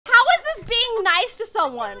being nice to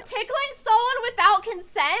someone. Tickling someone without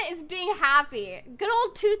consent is being happy. Good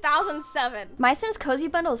old 2007. MySims Cozy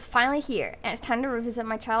Bundle is finally here, and it's time to revisit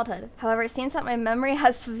my childhood. However, it seems that my memory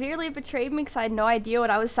has severely betrayed me because I had no idea what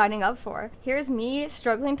I was signing up for. Here's me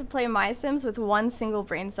struggling to play MySims with one single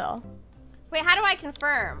brain cell. Wait, how do I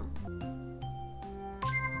confirm?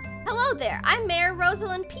 Hello there, I'm Mayor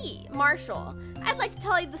Rosalind P. Marshall. I'd like to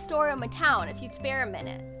tell you the story of my town if you'd spare a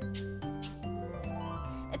minute.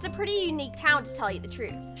 It's a pretty unique town to tell you the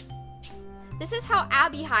truth. This is how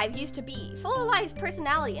Abbey Hive used to be, full of life,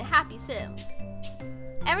 personality, and happy Sims.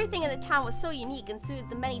 Everything in the town was so unique and suited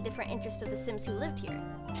the many different interests of the Sims who lived here.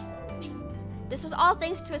 This was all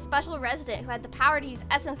thanks to a special resident who had the power to use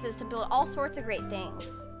essences to build all sorts of great things.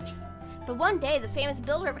 But one day, the famous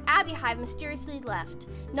builder of Abbey Hive mysteriously left.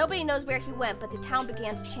 Nobody knows where he went, but the town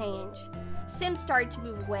began to change. Sims started to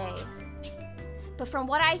move away. But from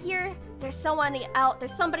what I hear, there's somebody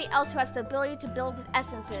else who has the ability to build with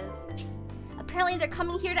essences. Apparently, they're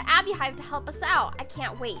coming here to Abbey Hive to help us out. I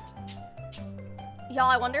can't wait.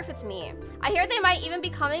 Y'all, I wonder if it's me. I hear they might even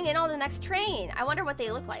be coming in on the next train. I wonder what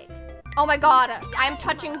they look like. Oh my god, I'm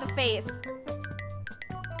touching the face.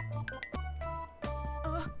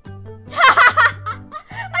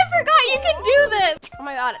 I forgot you can do this. Oh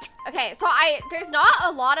my god. Okay, so there's not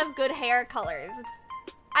a lot of good hair colors.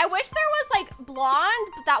 I wish there was like blonde,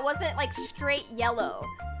 but that wasn't like straight yellow.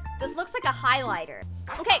 This looks like a highlighter.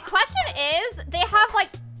 Okay, question is, they have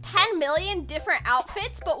like 10 million different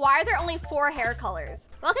outfits, but why are there only 4 hair colors?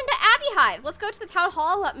 Welcome to Abbey Hive. Let's go to the town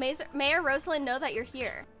hall and let Mayor Rosalind know that you're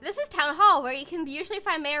here. This is town hall where you can usually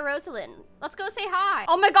find Mayor Rosalind. Let's go say hi.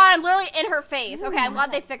 Oh my god, I'm literally in her face. Okay, I'm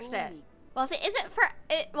glad they fixed it. Well, if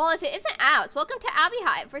it isn't out, welcome to Abbey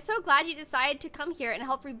Hive. We're so glad you decided to come here and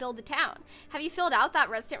help rebuild the town. Have you filled out that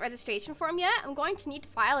resident registration form yet? I'm going to need to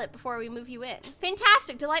file it before we move you in.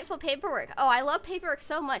 Fantastic, delightful paperwork. Oh, I love paperwork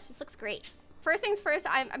so much. This looks great. First things first,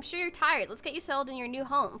 I'm sure you're tired. Let's get you settled in your new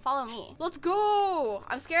home. Follow me. Let's go.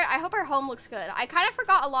 I'm scared. I hope our home looks good. I kind of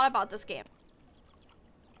forgot a lot about this game.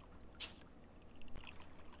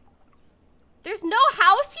 There's no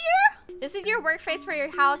house here? This is your workspace for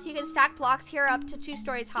your house. You can stack blocks here up to 2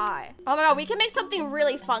 stories high. Oh my god, we can make something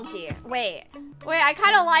really funky. Wait, I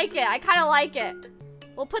kind of like it.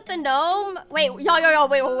 We'll put the gnome. Wait,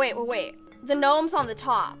 wait. The gnome's on the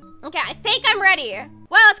top. Okay, I think I'm ready.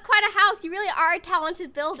 Well, it's quite a house. You really are a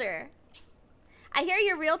talented builder. I hear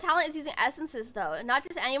your real talent is using essences though. Not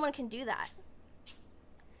just anyone can do that.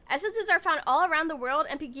 Essences are found all around the world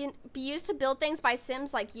and be used to build things by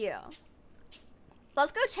Sims like you.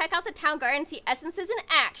 Let's go check out the town garden and see essences in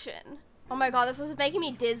action. Oh my god, this is making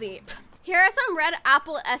me dizzy. Here are some red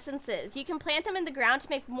apple essences. You can plant them in the ground to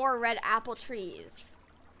make more red apple trees.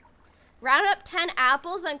 Round up 10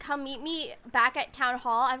 apples and come meet me back at town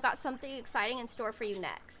hall. I've got something exciting in store for you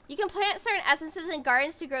next. You can plant certain essences in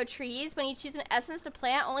gardens to grow trees. When you choose an essence to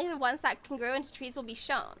plant, only the ones that can grow into trees will be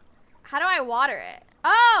shown. How do I water it?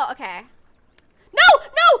 Oh, okay. No!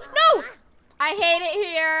 I hate it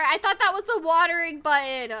here. I thought that was the watering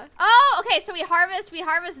button. Oh, okay, so we harvest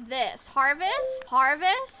this.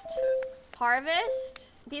 Harvest.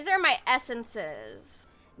 These are my essences.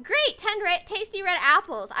 Great, 10 tasty red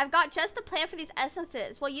apples. I've got just the plant for these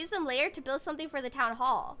essences. We'll use them later to build something for the town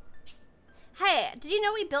hall. Hey, did you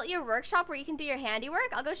know we built you a workshop where you can do your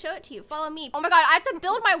handiwork? I'll go show it to you. Follow me. Oh my god, I have to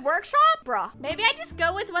build my workshop? Bruh. Maybe I just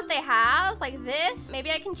go with what they have, like this.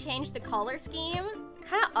 Maybe I can change the color scheme.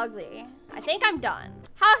 Kind of ugly. I think I'm done.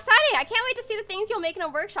 How exciting! I can't wait to see the things you'll make in a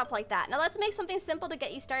workshop like that. Now let's make something simple to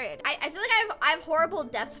get you started. I feel like I have horrible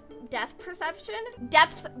depth perception.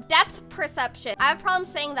 Depth perception. I have problems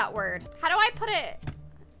saying that word. How do I put it?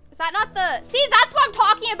 Is that not the? See, that's what I'm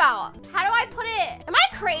talking about. How do I put it? Am I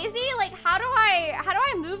crazy? Like, how do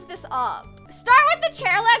I move this up? Start with the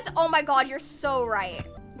chair legs. Oh my god, you're so right.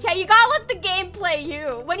 Yeah, you gotta let the game play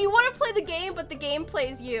you. When you want to play the game, but the game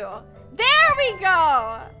plays you. There we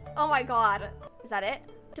go. Oh my god. Is that it?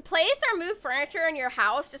 To place or move furniture in your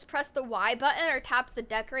house, just press the Y button or tap the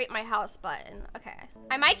decorate my house button. Okay.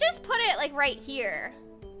 I might just put it like right here.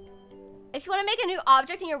 If you want to make a new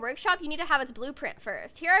object in your workshop, you need to have its blueprint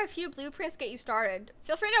first. Here are a few blueprints to get you started.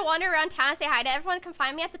 Feel free to wander around town and say hi to everyone. Come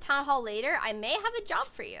find me at the town hall later. I may have a job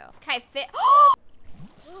for you. Can I fit? Oh!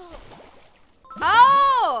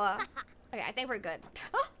 Okay, I think we're good.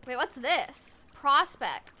 Wait, what's this?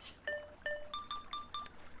 Prospect.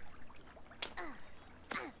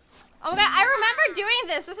 Oh my god, I remember doing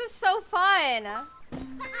this. This is so fun.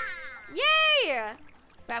 Yay!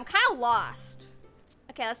 But I'm kind of lost.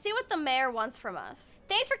 Okay, let's see what the mayor wants from us.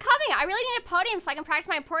 Thanks for coming. I really need a podium so I can practice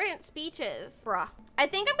my important speeches. Bruh. I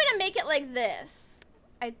think I'm gonna make it like this.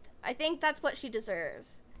 I think that's what she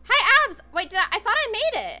deserves. Hi, Abs! Wait, I thought I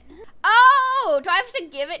made it. Oh, do I have to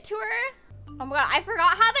give it to her? Oh my god, I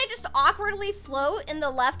forgot how they just awkwardly float in the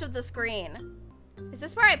left of the screen. Is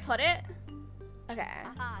this where I put it? Okay.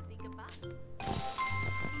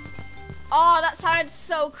 Oh, that sounded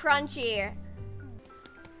so crunchy.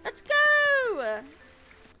 Let's go.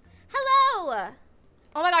 Hello.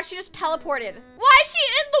 Oh my gosh, she just teleported. Why is she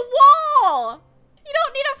in the wall? You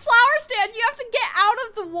don't need a flower stand. You have to get out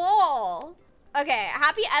of the wall. Okay,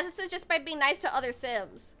 happy essences just by being nice to other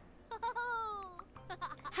Sims.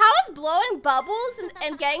 How is blowing bubbles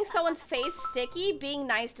and getting someone's face sticky being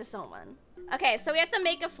nice to someone? Okay, so we have to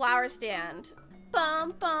make a flower stand.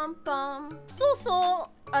 Bum, bum, bum. So,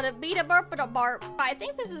 a beat a burp, a barp. I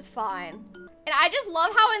think this is fine. And I just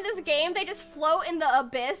love how in this game, they just float in the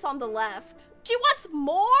abyss on the left. She wants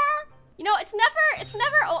more? You know, it's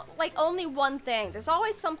never like only one thing. There's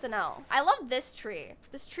always something else. I love this tree.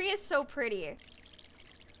 This tree is so pretty.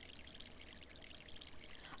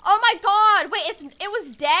 Oh my god, wait, it was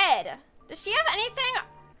dead. Does she have anything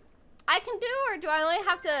I can do, or do I only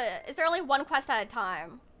have to, is there only one quest at a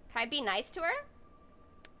time? Can I be nice to her?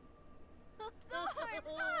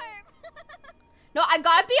 No, I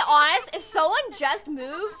gotta be honest, if someone just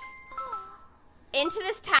moved into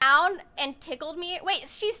this town and tickled me. Wait,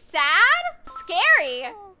 she's sad?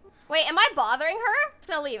 Scary. Wait, am I bothering her? I'm just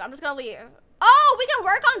gonna leave, I'm just gonna leave. Oh, we can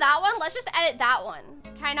work on that one. Let's just edit that one.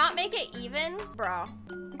 Can I not make it even? Bro.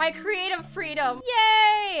 My creative freedom.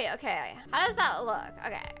 Yay. Okay, how does that look?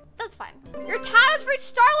 Okay, that's fine. Your town has reached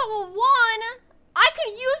star level 1. I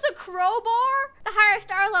could use a crowbar. The higher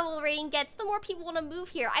star level rating gets, the more people want to move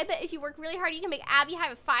here. I bet if you work really hard, you can make Abby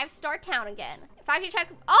have a 5-star town again. In fact, you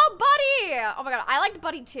check. Oh, Buddy. Oh my god, I liked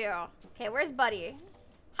Buddy too. Okay, where's Buddy?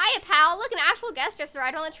 Hiya, pal. Look, an actual guest just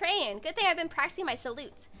arrived on the train. Good thing I've been practicing my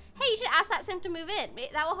salutes. Hey, you should ask that Sim to move in.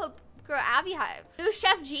 That will help grow Abby Hive. Who's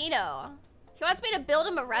Chef Gino? He wants me to build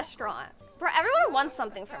him a restaurant. Bro, everyone wants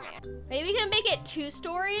something from me. Maybe we can make it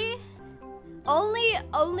 2-story.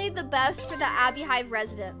 Only the best for the Abby Hive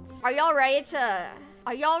residents. Are y'all ready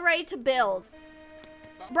to build?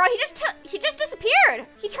 Bro, he just disappeared.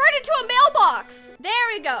 He turned into a mailbox. There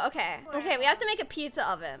we go. Okay. Okay, we have to make a pizza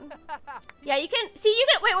oven. Yeah, you can see, you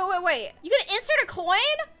can wait. You can insert a coin?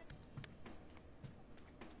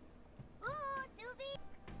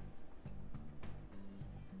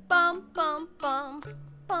 Bum bum bum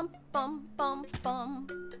bum bum bum bum.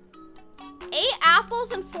 8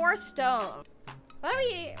 apples and 4 stone. What do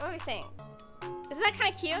we think? Isn't that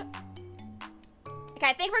kind of cute? Okay,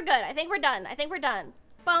 I think we're good. I think we're done. I think we're done.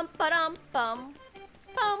 Bum ba-dum bum.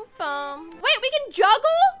 Bum bum. Wait, we can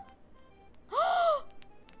juggle?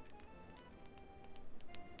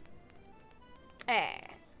 Hey.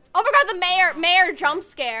 Oh my god, the mayor jump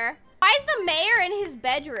scare. Why is the mayor in his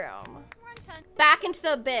bedroom? Back into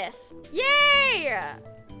the abyss. Yay!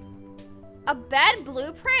 A bed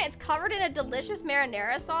blueprint? It's covered in a delicious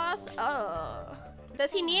marinara sauce. Oh.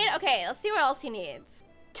 Does he need? Okay, let's see what else he needs.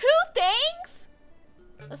 2 things?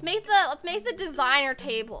 Let's make the designer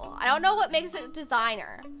table. I don't know what makes it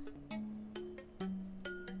designer.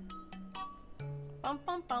 Bum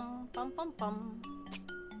bum bum bum bum bum.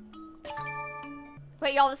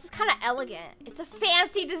 Wait, y'all, this is kind of elegant. It's a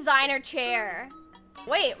fancy designer chair.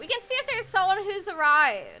 Wait, we can see if there's someone who's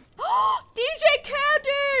arrived. DJ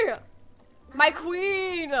Candy! My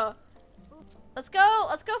queen! Let's go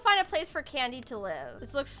find a place for Candy to live.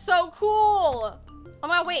 This looks so cool. Oh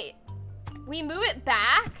my, wait. We move it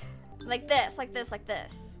back? Like this, like this, like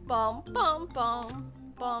this. Bum, bum, bum.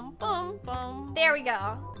 Bum, bum, bum. There we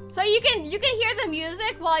go. So you can hear the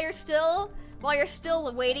music while you're still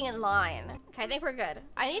waiting in line. Okay, I think we're good.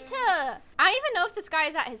 I don't even know if this guy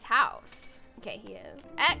is at his house. Okay, he is.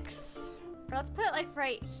 X. Or let's put it like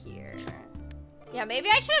right here. Yeah, maybe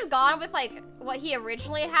I should have gone with like what he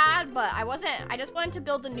originally had, but I wasn't. I just wanted to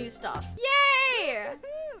build the new stuff. Yay!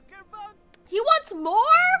 He wants more?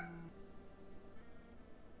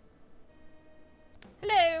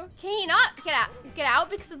 Hello. Can he not get out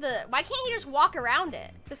because of the, why can't he just walk around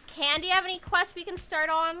it? Does Candy have any quests we can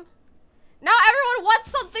start on? Now everyone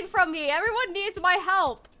wants something from me. Everyone needs my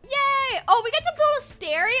help. Yay! Oh, we get to build a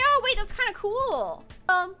stereo? Wait, that's kind of cool.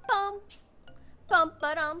 Bum bum. Bum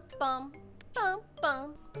ba dum bum. Bum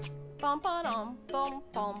bum. Bum ba dum bum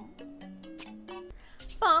bum.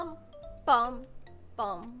 Bum bum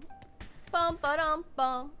bum. Bum ba dum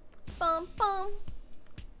bum. Bum bum.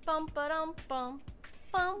 Bum ba dum bum.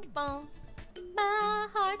 Bum bum. My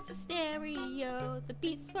heart's a stereo. The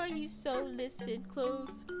beats for you, so listen close.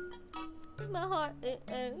 My heart,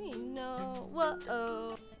 you know,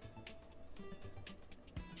 whoa.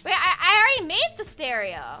 Wait, I already made the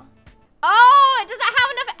stereo. Oh, it doesn't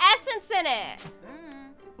have enough essence in it.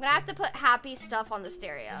 I'm gonna have to put happy stuff on the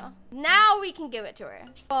stereo. Now we can give it to her.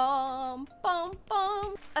 Bum, bum,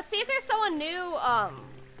 bum. Let's see if there's someone new,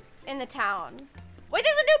 in the town. Wait,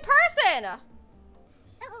 there's a new person!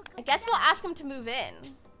 I guess we'll ask him to move in.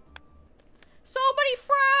 So many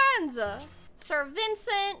friends! Sir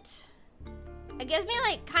Vincent. It gives me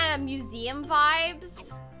like kind of museum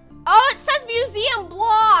vibes. Oh, it says museum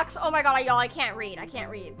blocks! Oh my god, y'all, I can't read. I can't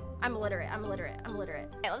read. I'm illiterate. I'm illiterate. I'm illiterate.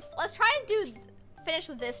 Okay, let's try and finish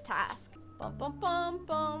this task. Bum bum bum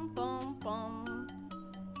bum bum bum.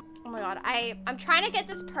 Oh my god, I'm trying to get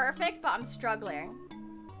this perfect, but I'm struggling.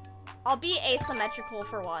 I'll be asymmetrical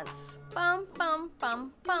for once. Bum bum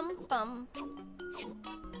bum bum bum.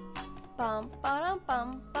 Bum bum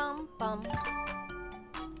bum bum bum.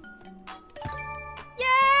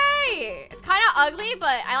 Yay! It's kind of ugly,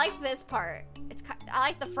 but I like this part. I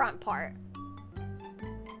like the front part.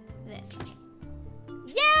 This.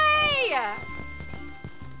 Yay!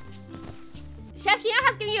 Chef Gino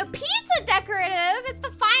has given you a pizza decorative. It's the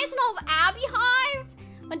finest in all of Abbey Hive.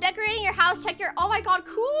 When decorating your house, check your, oh my god,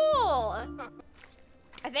 cool.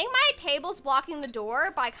 I think my table's blocking the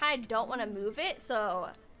door, but I kind of don't want to move it, so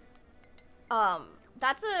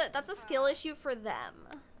that's a skill issue for them.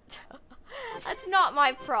 That's not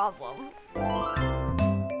my problem.